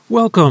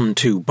Welcome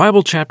to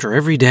Bible Chapter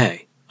Every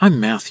Day. I'm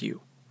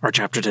Matthew. Our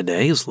chapter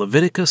today is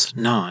Leviticus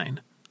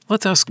 9.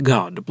 Let's ask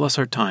God to bless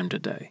our time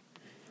today.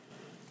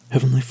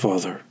 Heavenly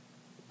Father,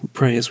 we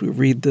pray as we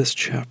read this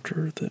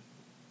chapter that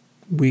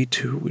we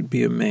too would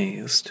be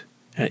amazed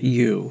at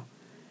you,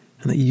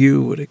 and that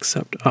you would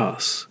accept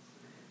us,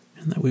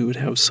 and that we would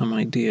have some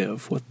idea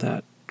of what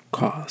that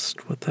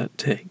cost, what that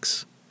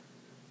takes.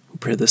 We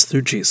pray this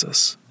through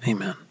Jesus.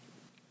 Amen.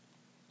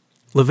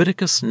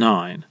 Leviticus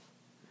 9.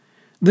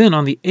 Then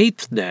on the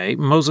 8th day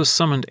Moses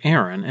summoned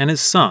Aaron and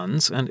his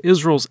sons and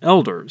Israel's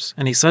elders,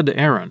 and he said to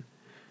Aaron,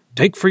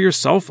 "Take for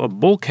yourself a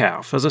bull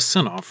calf as a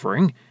sin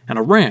offering, and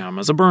a ram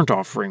as a burnt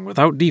offering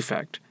without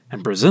defect,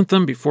 and present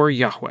them before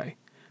Yahweh.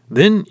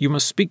 Then you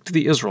must speak to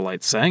the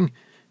Israelites, saying,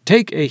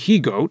 Take a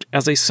he-goat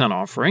as a sin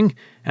offering,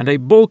 and a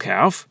bull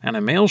calf and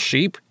a male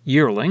sheep,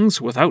 yearlings,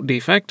 without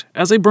defect,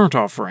 as a burnt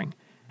offering,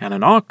 and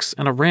an ox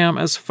and a ram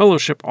as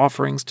fellowship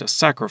offerings to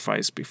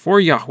sacrifice before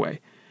Yahweh,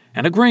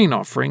 and a grain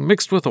offering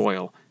mixed with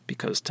oil,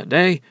 because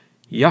today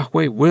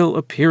Yahweh will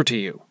appear to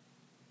you."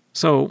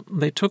 So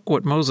they took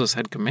what Moses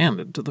had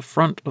commanded to the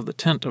front of the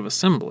tent of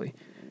assembly,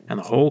 and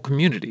the whole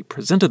community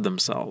presented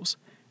themselves,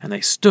 and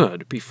they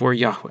stood before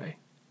Yahweh.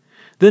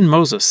 Then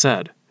Moses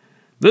said,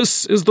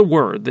 "This is the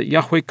word that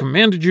Yahweh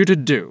commanded you to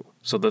do,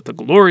 so that the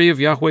glory of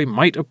Yahweh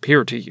might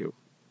appear to you."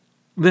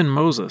 Then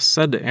Moses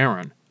said to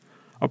Aaron,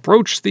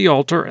 "Approach the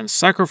altar and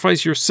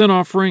sacrifice your sin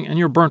offering and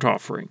your burnt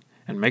offering,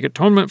 and make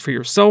atonement for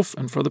yourself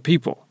and for the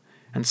people,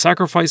 and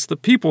sacrifice the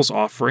people's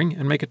offering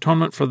and make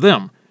atonement for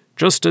them,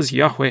 just as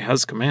Yahweh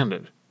has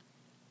commanded."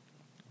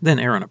 Then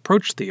Aaron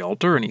approached the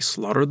altar, and he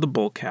slaughtered the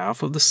bull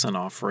calf of the sin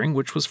offering,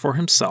 which was for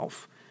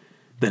himself.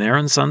 Then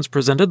Aaron's sons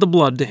presented the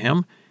blood to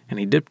him, and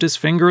he dipped his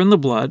finger in the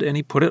blood, and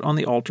he put it on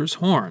the altar's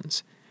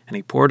horns, and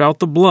he poured out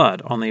the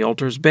blood on the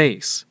altar's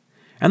base.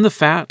 And the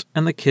fat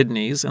and the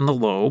kidneys and the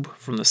lobe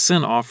from the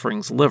sin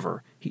offering's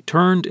liver he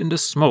turned into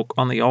smoke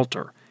on the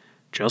altar,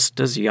 just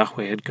as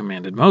Yahweh had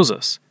commanded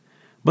Moses.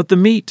 But the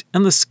meat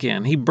and the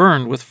skin he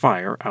burned with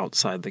fire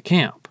outside the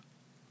camp.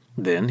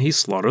 Then he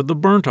slaughtered the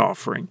burnt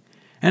offering,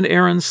 and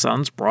Aaron's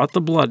sons brought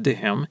the blood to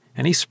him,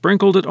 and he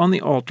sprinkled it on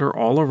the altar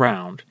all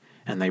around.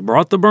 And they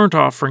brought the burnt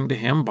offering to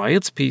him by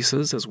its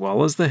pieces as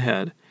well as the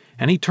head,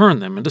 and he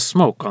turned them into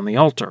smoke on the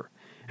altar.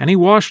 And he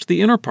washed the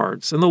inner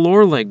parts and the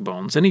lower leg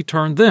bones, and he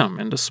turned them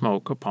into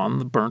smoke upon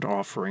the burnt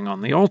offering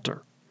on the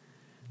altar.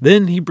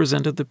 Then he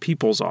presented the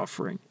people's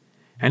offering.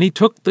 And he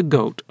took the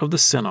goat of the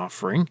sin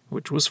offering,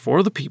 which was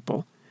for the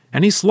people,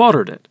 and he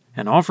slaughtered it,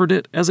 and offered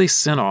it as a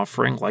sin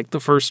offering like the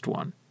first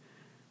one.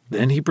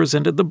 Then he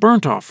presented the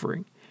burnt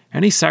offering,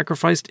 and he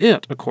sacrificed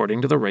it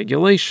according to the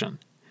regulation.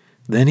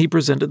 Then he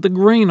presented the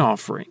grain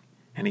offering,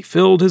 and he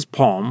filled his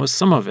palm with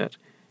some of it,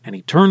 and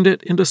he turned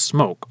it into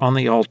smoke on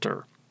the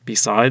altar,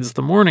 besides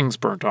the morning's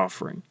burnt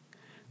offering.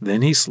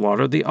 Then he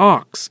slaughtered the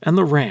ox and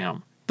the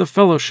ram, the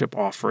fellowship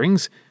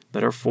offerings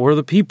that are for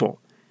the people.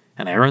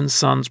 And Aaron's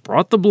sons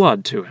brought the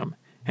blood to him,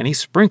 and he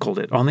sprinkled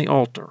it on the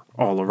altar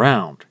all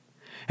around.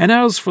 And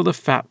as for the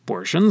fat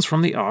portions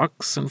from the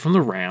ox and from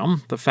the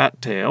ram, the fat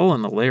tail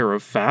and the layer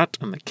of fat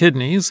and the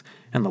kidneys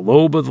and the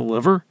lobe of the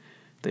liver,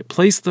 they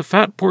placed the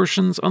fat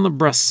portions on the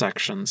breast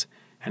sections,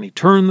 and he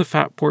turned the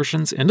fat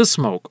portions into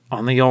smoke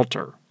on the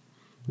altar.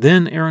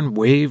 Then Aaron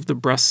waved the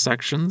breast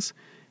sections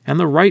and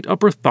the right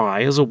upper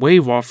thigh as a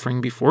wave offering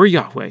before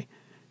Yahweh,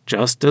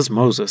 just as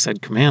Moses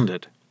had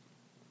commanded.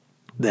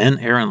 Then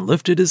Aaron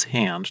lifted his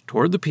hand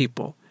toward the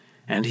people,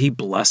 and he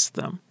blessed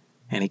them.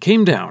 And he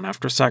came down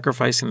after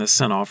sacrificing the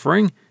sin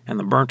offering, and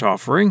the burnt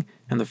offering,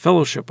 and the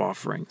fellowship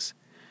offerings.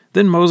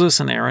 Then Moses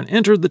and Aaron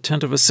entered the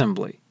tent of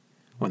assembly.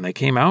 When they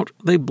came out,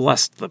 they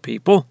blessed the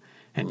people,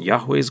 and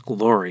Yahweh's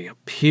glory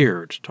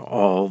appeared to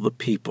all the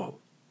people.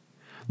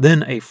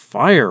 Then a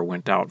fire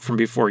went out from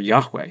before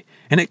Yahweh,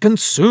 and it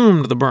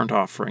consumed the burnt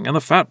offering and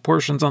the fat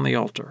portions on the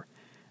altar.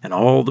 And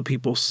all the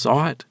people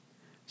saw it,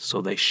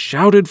 so they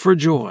shouted for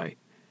joy,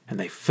 and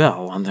they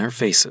fell on their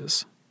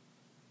faces.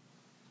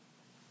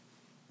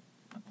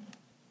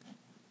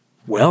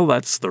 Well,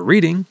 that's the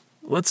reading.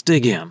 Let's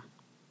dig in.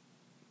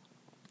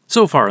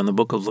 So far in the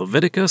book of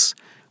Leviticus,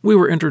 we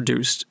were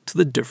introduced to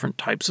the different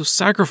types of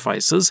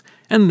sacrifices,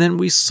 and then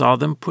we saw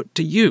them put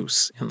to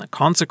use in the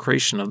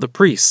consecration of the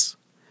priests.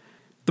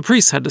 The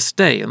priests had to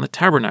stay in the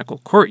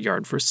tabernacle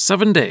courtyard for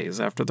 7 days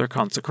after their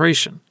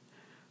consecration.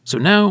 So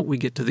now we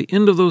get to the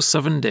end of those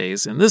 7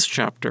 days in this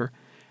chapter,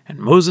 and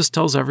Moses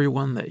tells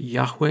everyone that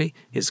Yahweh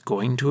is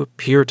going to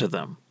appear to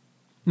them.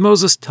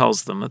 Moses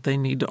tells them that they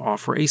need to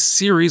offer a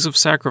series of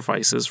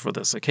sacrifices for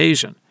this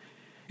occasion.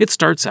 It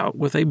starts out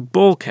with a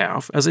bull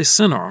calf as a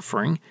sin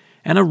offering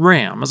and a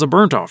ram as a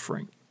burnt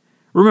offering.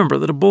 Remember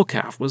that a bull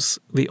calf was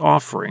the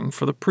offering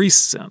for the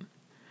priest's sin.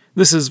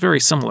 This is very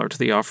similar to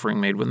the offering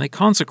made when they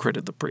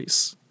consecrated the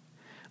priests.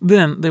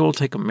 Then they will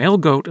take a male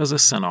goat as a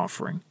sin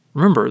offering.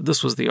 Remember,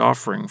 this was the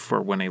offering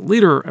for when a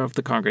leader of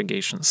the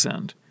congregation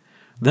sinned.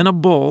 Then a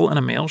bull and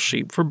a male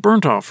sheep for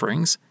burnt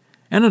offerings,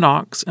 and an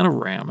ox and a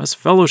ram as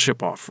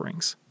fellowship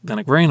offerings, then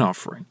a grain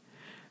offering.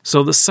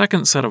 So the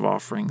second set of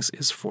offerings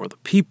is for the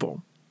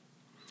people.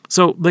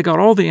 So they got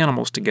all the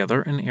animals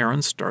together, and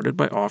Aaron started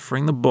by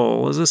offering the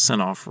bull as a sin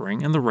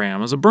offering and the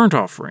ram as a burnt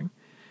offering.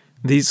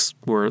 These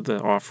were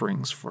the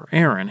offerings for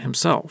Aaron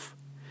himself.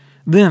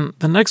 Then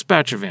the next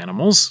batch of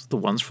animals, the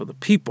ones for the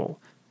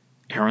people,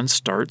 Aaron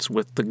starts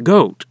with the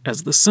goat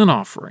as the sin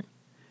offering.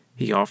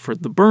 He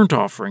offered the burnt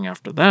offering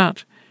after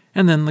that,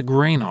 and then the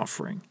grain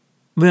offering.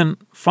 Then,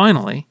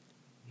 finally,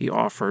 he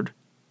offered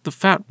the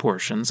fat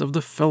portions of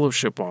the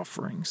fellowship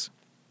offerings.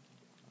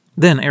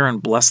 Then Aaron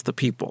blessed the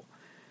people.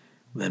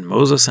 Then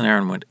Moses and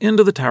Aaron went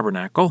into the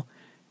tabernacle,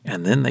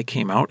 and then they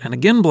came out and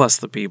again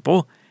blessed the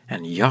people,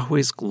 and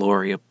Yahweh's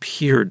glory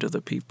appeared to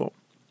the people.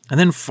 And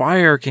then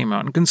fire came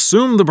out and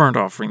consumed the burnt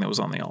offering that was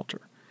on the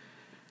altar.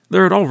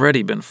 There had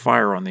already been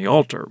fire on the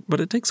altar, but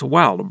it takes a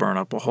while to burn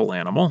up a whole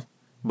animal.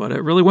 But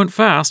it really went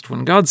fast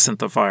when God sent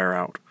the fire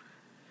out.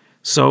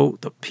 So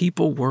the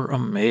people were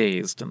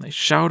amazed, and they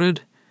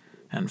shouted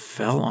and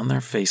fell on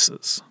their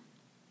faces.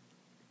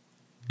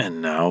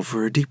 And now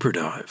for a deeper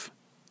dive.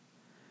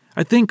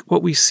 I think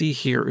what we see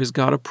here is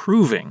God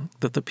approving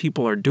that the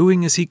people are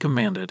doing as He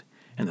commanded,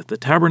 and that the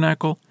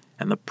tabernacle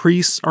and the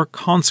priests are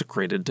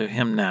consecrated to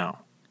Him now.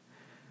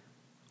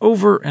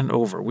 Over and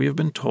over we have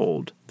been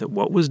told that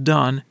what was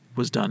done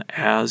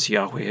as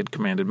Yahweh had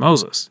commanded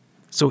Moses.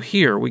 So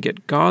here we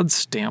get God's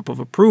stamp of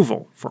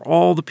approval for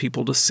all the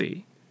people to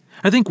see.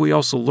 I think we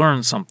also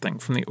learn something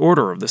from the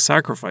order of the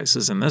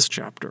sacrifices in this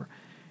chapter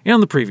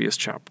and the previous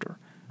chapter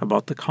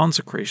about the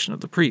consecration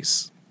of the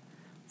priests.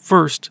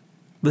 First,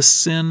 the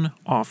sin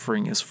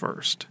offering is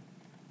first.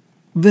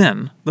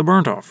 Then the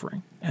burnt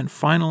offering, and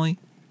finally,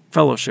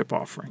 fellowship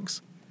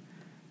offerings.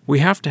 We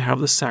have to have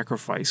the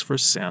sacrifice for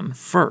sin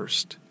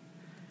first.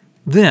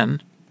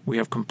 Then we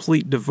have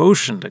complete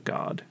devotion to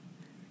God,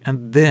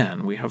 and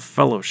then we have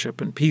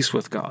fellowship and peace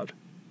with God.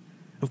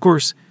 Of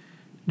course,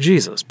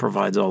 Jesus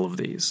provides all of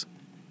these.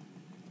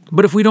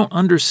 But if we don't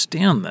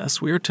understand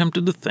this, we are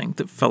tempted to think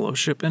that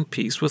fellowship and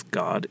peace with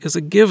God is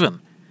a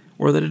given,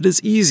 or that it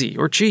is easy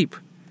or cheap.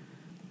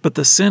 But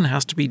the sin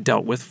has to be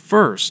dealt with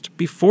first,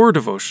 before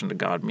devotion to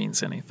God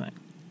means anything.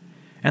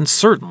 And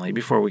certainly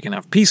before we can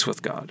have peace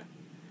with God.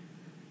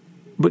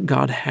 But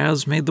God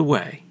has made the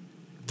way,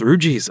 through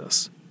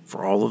Jesus,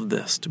 for all of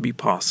this to be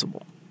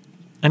possible.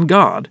 And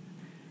God,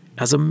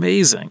 as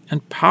amazing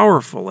and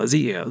powerful as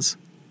He is,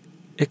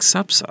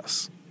 accepts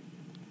us.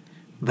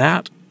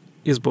 That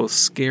is both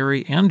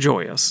scary and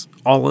joyous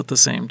all at the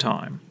same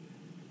time.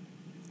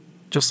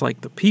 Just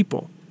like the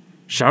people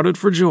shouted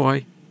for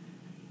joy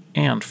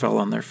and fell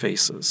on their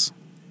faces.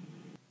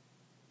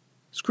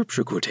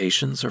 Scripture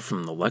quotations are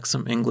from the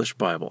Lexham English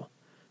Bible.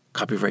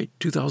 Copyright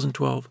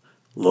 2012,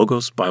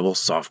 Logos Bible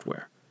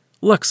Software.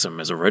 Lexham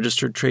is a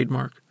registered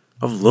trademark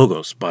of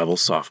Logos Bible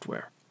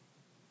Software.